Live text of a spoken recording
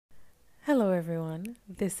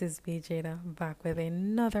This is Vijada back with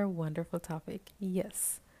another wonderful topic.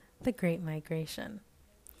 Yes, the Great Migration.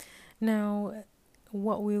 Now,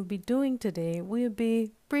 what we'll be doing today, we'll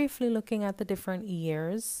be briefly looking at the different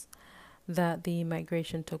years that the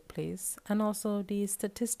migration took place and also the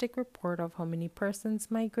statistic report of how many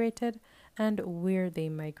persons migrated and where they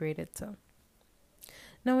migrated to.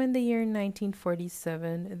 Now, in the year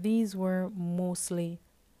 1947, these were mostly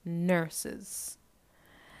nurses.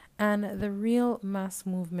 And the real mass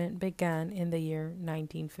movement began in the year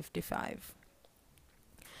 1955.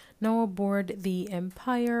 Now, aboard the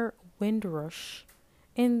Empire Windrush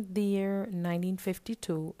in the year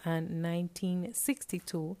 1952 and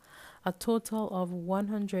 1962, a total of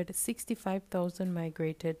 165,000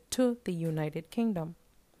 migrated to the United Kingdom.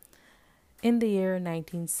 In the year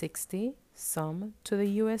 1960, some to the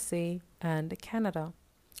USA and Canada.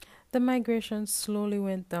 The migration slowly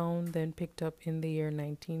went down, then picked up in the year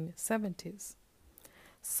 1970s.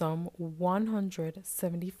 Some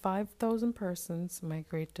 175,000 persons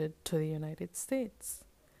migrated to the United States.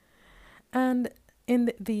 And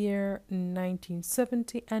in the year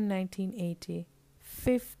 1970 and 1980,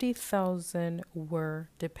 50,000 were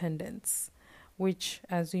dependents, which,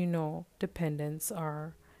 as you know, dependents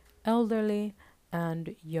are elderly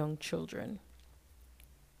and young children.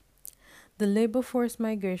 The labor force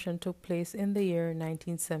migration took place in the year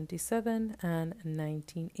 1977 and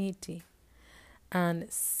 1980, and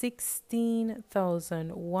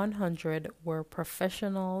 16,100 were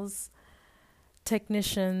professionals,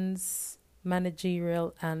 technicians,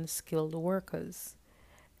 managerial, and skilled workers.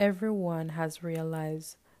 Everyone has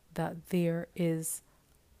realized that there is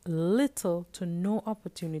little to no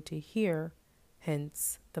opportunity here,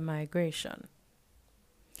 hence the migration.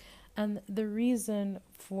 And the reason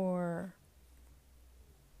for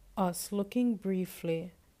us looking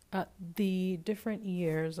briefly at the different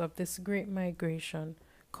years of this great migration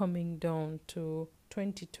coming down to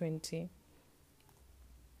 2020.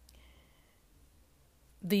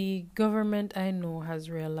 The government, I know, has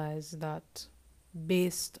realized that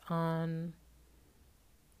based on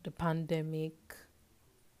the pandemic,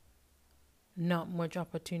 not much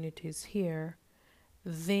opportunities here,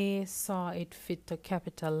 they saw it fit to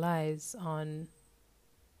capitalize on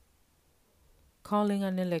calling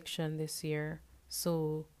an election this year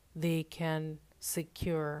so they can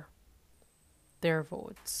secure their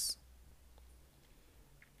votes.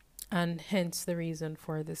 And hence the reason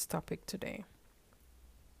for this topic today.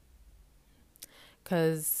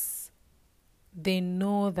 Because they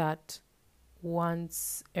know that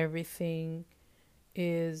once everything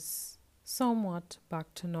is somewhat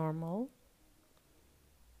back to normal,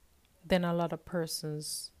 then a lot of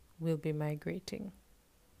persons will be migrating.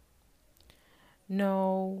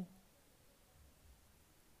 No,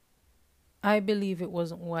 I believe it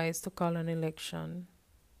wasn't wise to call an election.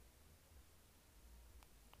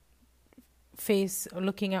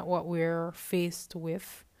 Looking at what we're faced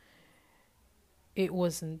with, it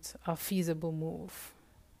wasn't a feasible move.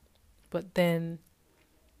 But then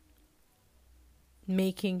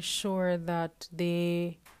making sure that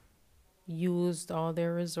they used all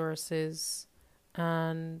their resources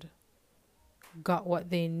and got what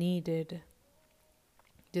they needed,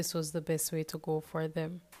 this was the best way to go for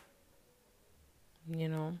them, you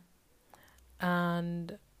know.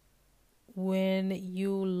 And when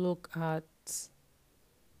you look at,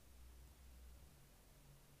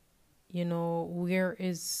 where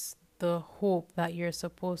is the hope that you're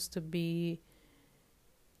supposed to be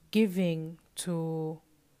giving to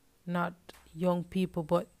not young people,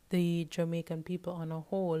 but the Jamaican people on a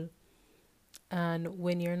whole, and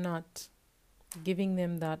when you're not giving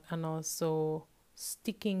them that and also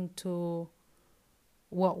sticking to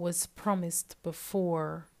what was promised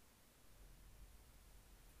before,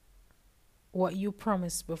 what you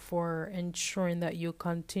promised before, ensuring that you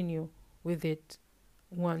continue with it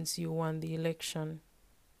once you won the election,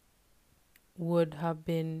 would have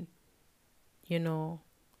been,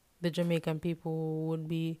 the Jamaican people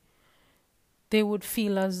they would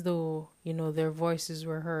feel as though, their voices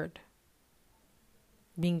were heard,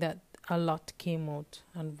 being that a lot came out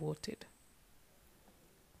and voted.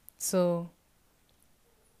 So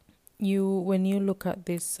when you look at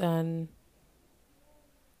this and,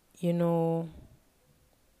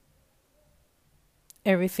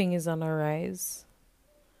 everything is on a rise,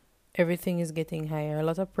 everything is getting higher. A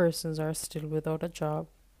lot of persons are still without a job.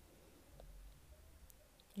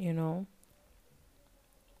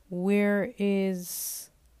 Where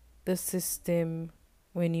is the system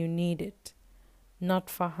when you need it? Not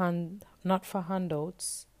for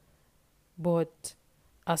handouts, but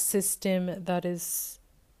a system that is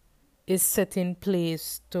set in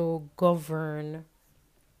place to govern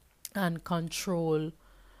and control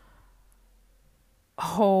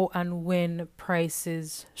how and when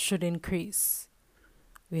prices should increase.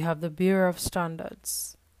 We have the Bureau of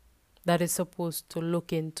Standards that is supposed to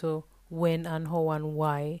look into when and how and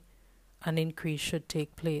why an increase should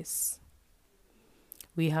take place.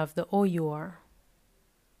 We have the OUR,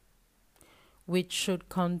 which should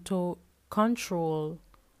control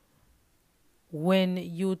when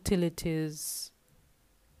utilities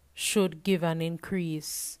should give an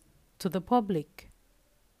increase to the public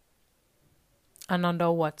and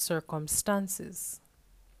under what circumstances.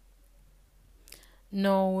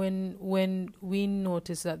 Now, when we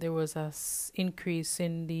noticed that there was an increase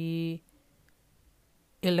in the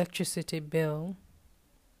electricity bill,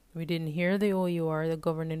 we didn't hear the OUR, the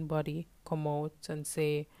governing body, come out and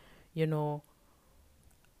say, you know,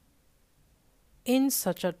 in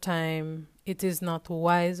such a time, it is not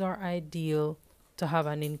wise or ideal to have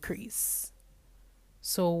an increase.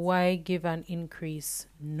 So why give an increase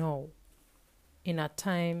now, in a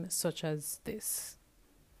time such as this?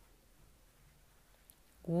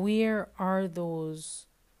 Where are those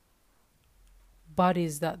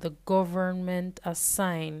bodies that the government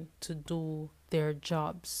assigned to do their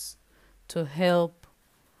jobs, to help,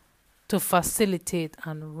 to facilitate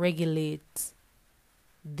and regulate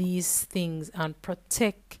these things and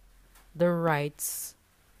protect the rights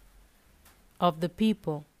of the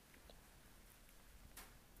people?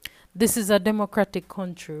 This is a democratic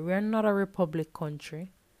country. We are not a republic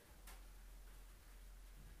country.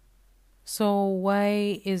 So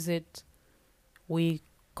why is it we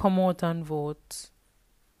come out and vote?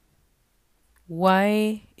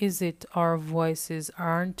 Why is it our voices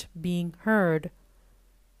aren't being heard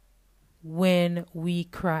when we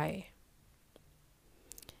cry?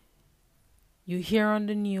 You hear on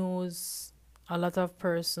the news a lot of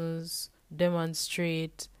persons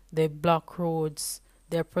demonstrate, they block roads,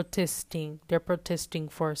 they're protesting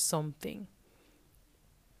for something.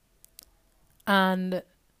 And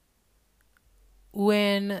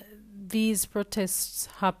when these protests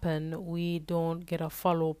happen, we don't get a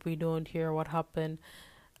follow-up, we don't hear what happened.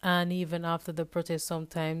 And even after the protest,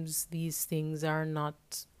 sometimes these things are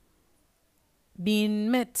not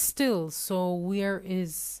being met still. So where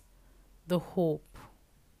is the hope?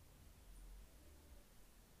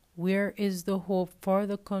 Where is the hope for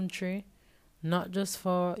the country? Not just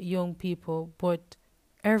for young people, but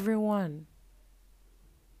everyone.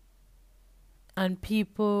 And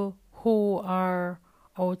people who are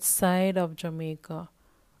outside of Jamaica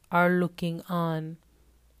are looking on,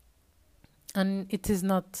 and it is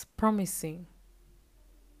not promising.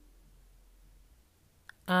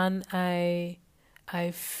 And I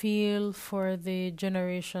feel for the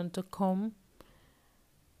generation to come,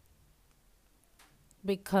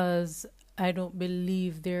 because I don't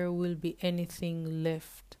believe there will be anything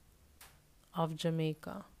left of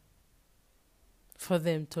Jamaica for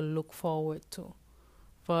them to look forward to,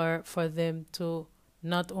 for them to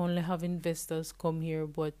not only have investors come here,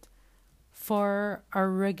 but for a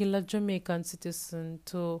regular Jamaican citizen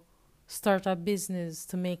to start a business,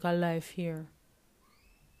 to make a life here.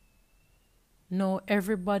 No,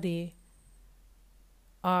 everybody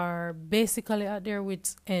are basically at their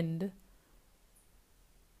wits' end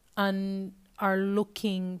and are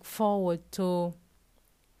looking forward to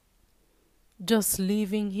just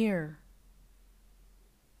living here.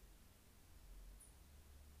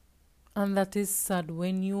 And that is sad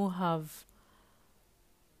when you have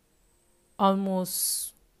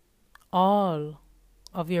almost all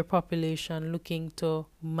of your population looking to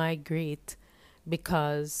migrate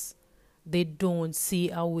because they don't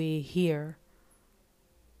see a way here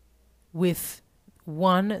with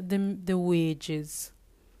one, the wages,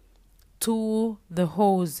 2, the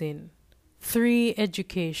housing, 3,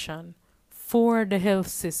 education, 4, the health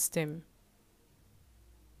system.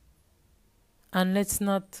 And let's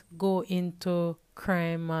not go into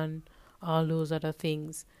crime and all those other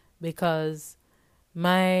things, because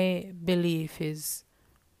my belief is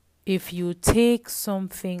if you take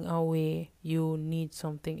something away, you need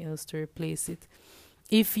something else to replace it.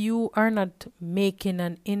 If you are not making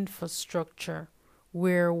an infrastructure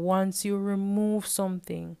where once you remove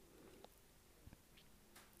something,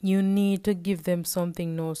 you need to give them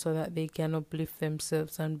something new so that they can uplift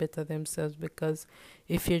themselves and better themselves. Because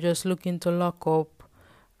if you're just looking to lock up,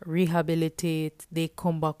 rehabilitate, they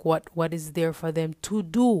come back, what is there for them to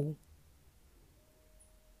do?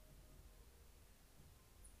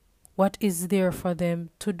 What is there for them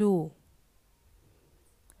to do?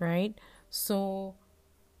 Right? So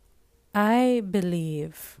I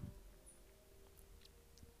believe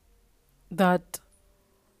that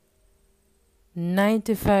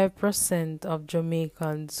 95% of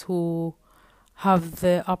Jamaicans who have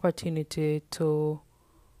the opportunity to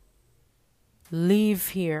live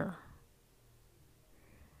here,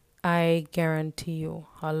 I guarantee you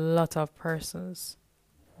a lot of persons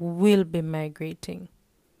will be migrating,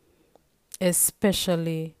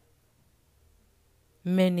 especially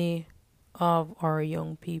many of our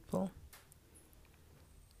young people.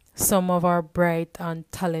 Some of our bright and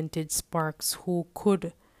talented sparks who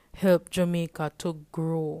could help Jamaica to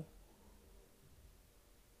grow,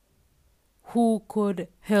 who could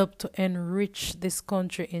help to enrich this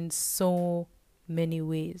country in so many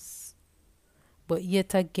ways. But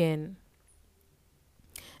yet again,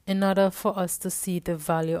 in order for us to see the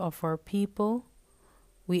value of our people,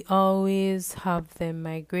 we always have them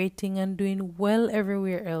migrating and doing well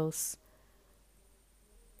everywhere else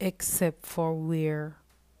except for where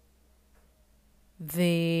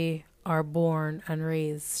they are born and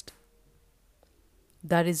raised.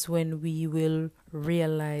 That is when we will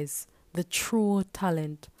realize the true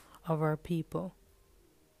talent of our people.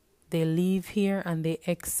 They live here and they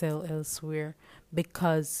excel elsewhere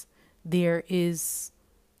because there is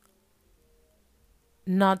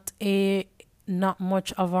not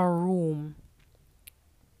much of a room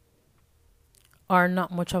or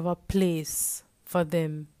not much of a place for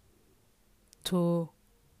them to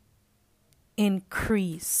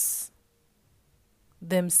increase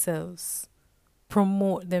themselves,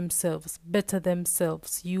 promote themselves, better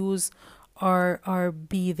themselves, use or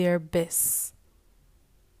be their best,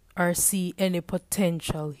 or see any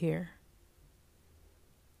potential here.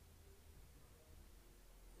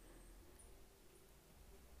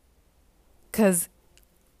 Because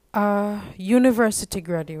a university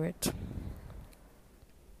graduate,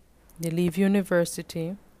 they leave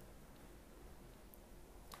university,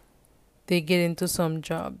 they get into some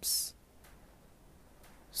jobs.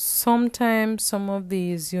 Sometimes some of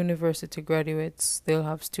these university graduates, they'll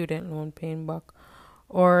have student loan paying back,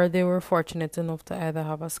 or they were fortunate enough to either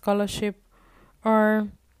have a scholarship or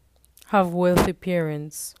have wealthy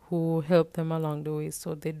parents who help them along the way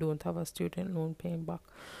so they don't have a student loan paying back.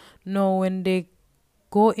 Now, when they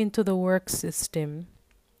go into the work system,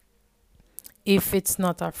 if it's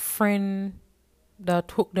not a friend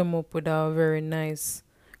that hooked them up with a very nice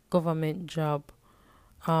government job,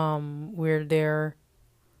 where they're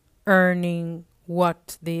earning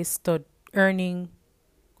what they stud earning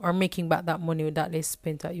or making back that money that they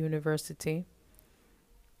spent at university,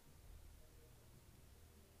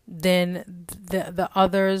 then the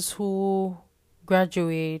others who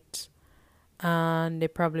graduate and they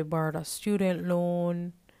probably borrowed a student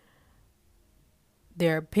loan,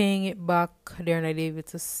 they're paying it back, they're not able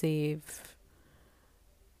to save,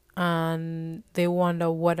 and they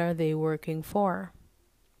wonder what are they working for.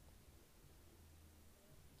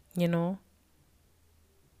 You know,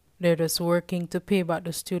 they're just working to pay back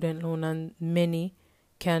the student loan, and many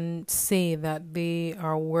can say that they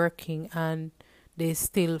are working and they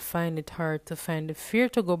still find it hard to find the fear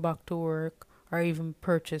to go back to work or even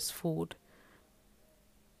purchase food.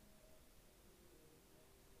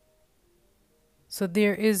 So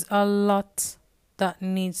there is a lot that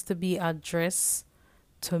needs to be addressed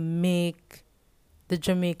to make the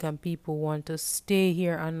Jamaican people want to stay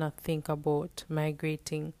here and not think about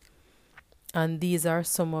migrating. And these are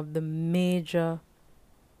some of the major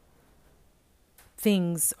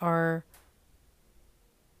things or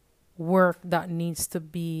work that needs to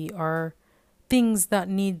be, or things that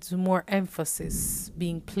needs more emphasis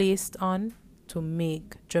being placed on to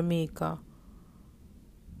make Jamaica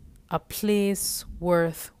a place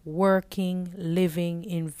worth working, living,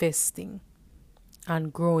 investing,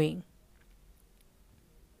 and growing.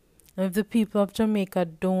 And if the people of Jamaica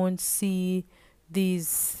don't see these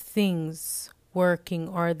things working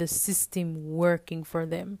or the system working for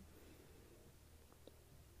them,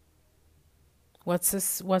 what's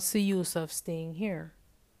the use of staying here?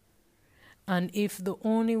 And if the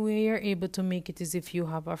only way you're able to make it is if you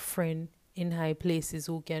have a friend in high places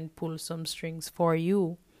who can pull some strings for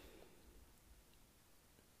you,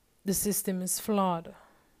 the system is flawed,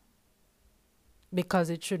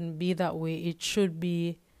 because it shouldn't be that way. It should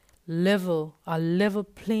be a level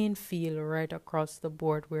playing field right across the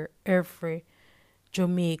board, where every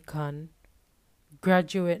Jamaican,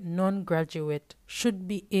 graduate, non-graduate, should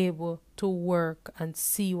be able to work and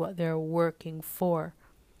see what they're working for.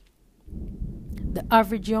 The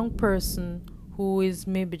average young person who is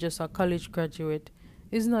maybe just a college graduate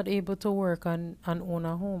is not able to work and own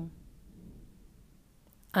a home.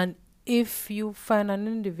 And if you find an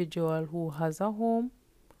individual who has a home,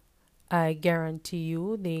 I guarantee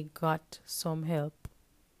you they got some help.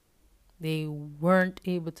 They weren't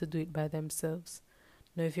able to do it by themselves.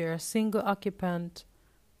 Now, if you're a single occupant,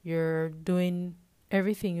 you're doing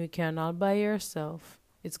everything you can all by yourself,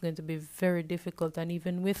 it's going to be very difficult. And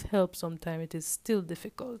even with help, sometimes it is still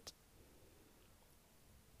difficult.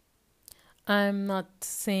 I'm not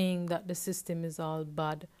saying that the system is all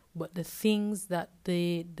bad, but the things that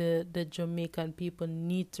the Jamaican people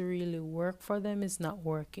need to really work for them is not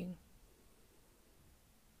working.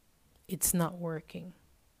 It's not working.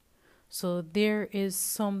 So there is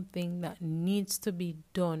something that needs to be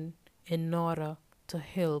done in order to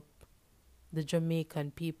help the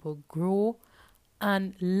Jamaican people grow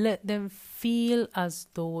and let them feel as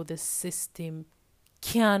though the system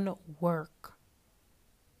can work.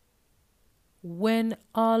 When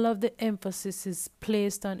all of the emphasis is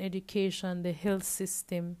placed on education, the health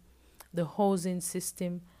system, the housing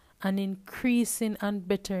system, and increasing and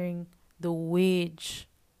bettering the wage,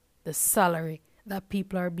 the salary that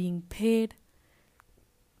people are being paid,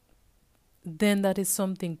 then that is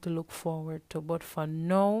something to look forward to. But for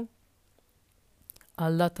now, a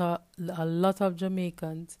lot of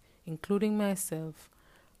Jamaicans, including myself,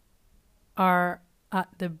 are at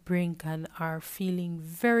the brink and are feeling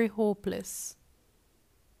very hopeless,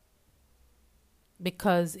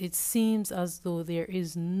 because it seems as though there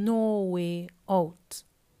is no way out.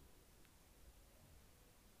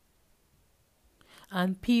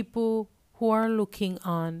 And people who are looking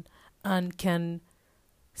on and can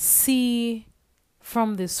see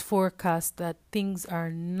from this forecast that things are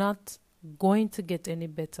not going to get any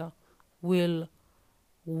better will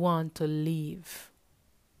want to leave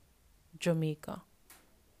Jamaica,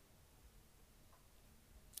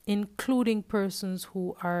 including persons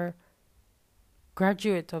who are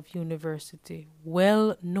graduate of university,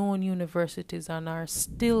 well-known universities, and are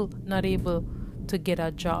still not able to get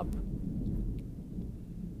a job.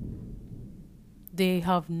 They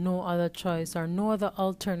have no other choice or no other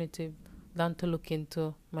alternative than to look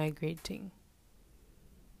into migrating.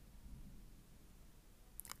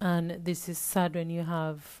 And this is sad when you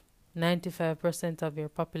have 95% of your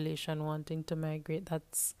population wanting to migrate.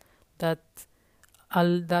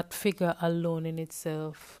 That figure alone in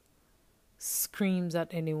itself screams at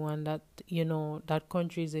anyone that, that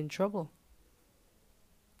country is in trouble.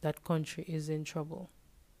 That country is in trouble,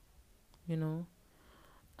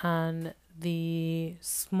 And the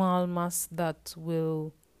small mass that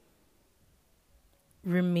will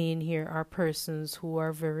remain here are persons who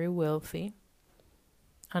are very wealthy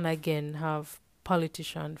and again have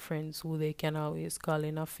politician friends who they can always call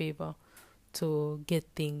in a favor to get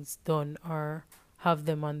things done or have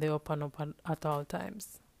them on the up and up at all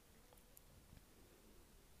times.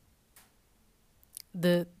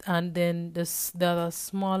 And then there are a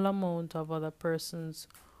small amount of other persons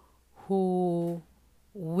who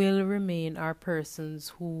will remain are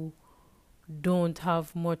persons who don't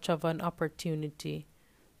have much of an opportunity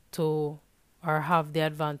to or have the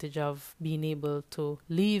advantage of being able to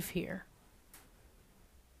live here.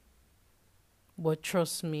 But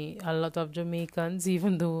trust me, a lot of Jamaicans,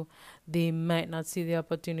 even though they might not see the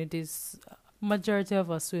opportunities, majority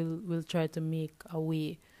of us will try to make a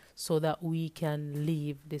way so that we can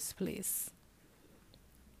leave this place.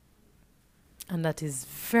 And that is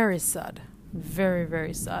very sad. Very,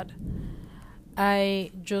 very sad.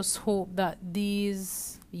 I just hope that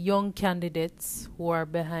these young candidates who are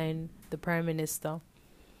behind the Prime Minister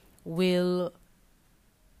will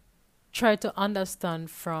try to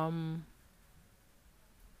understand from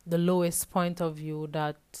the lowest point of view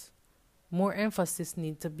that more emphasis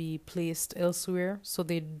needs to be placed elsewhere so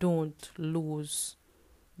they don't lose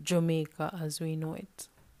Jamaica as we know it,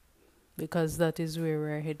 because that is where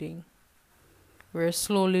we're heading. We're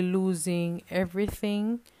slowly losing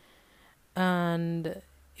everything, and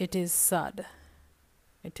it is sad.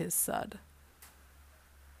 It is sad.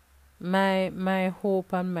 My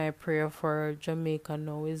hope and my prayer for Jamaica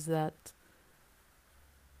now is that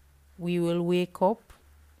we will wake up.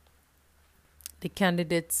 The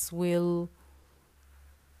candidates will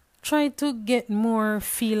try to get more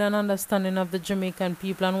feel and understanding of the Jamaican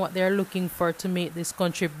people and what they're looking for to make this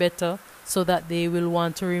country better, so that they will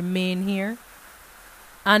want to remain here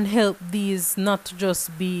and help these not to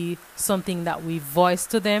just be something that we voice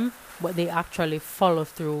to them, but they actually follow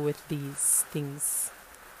through with these things.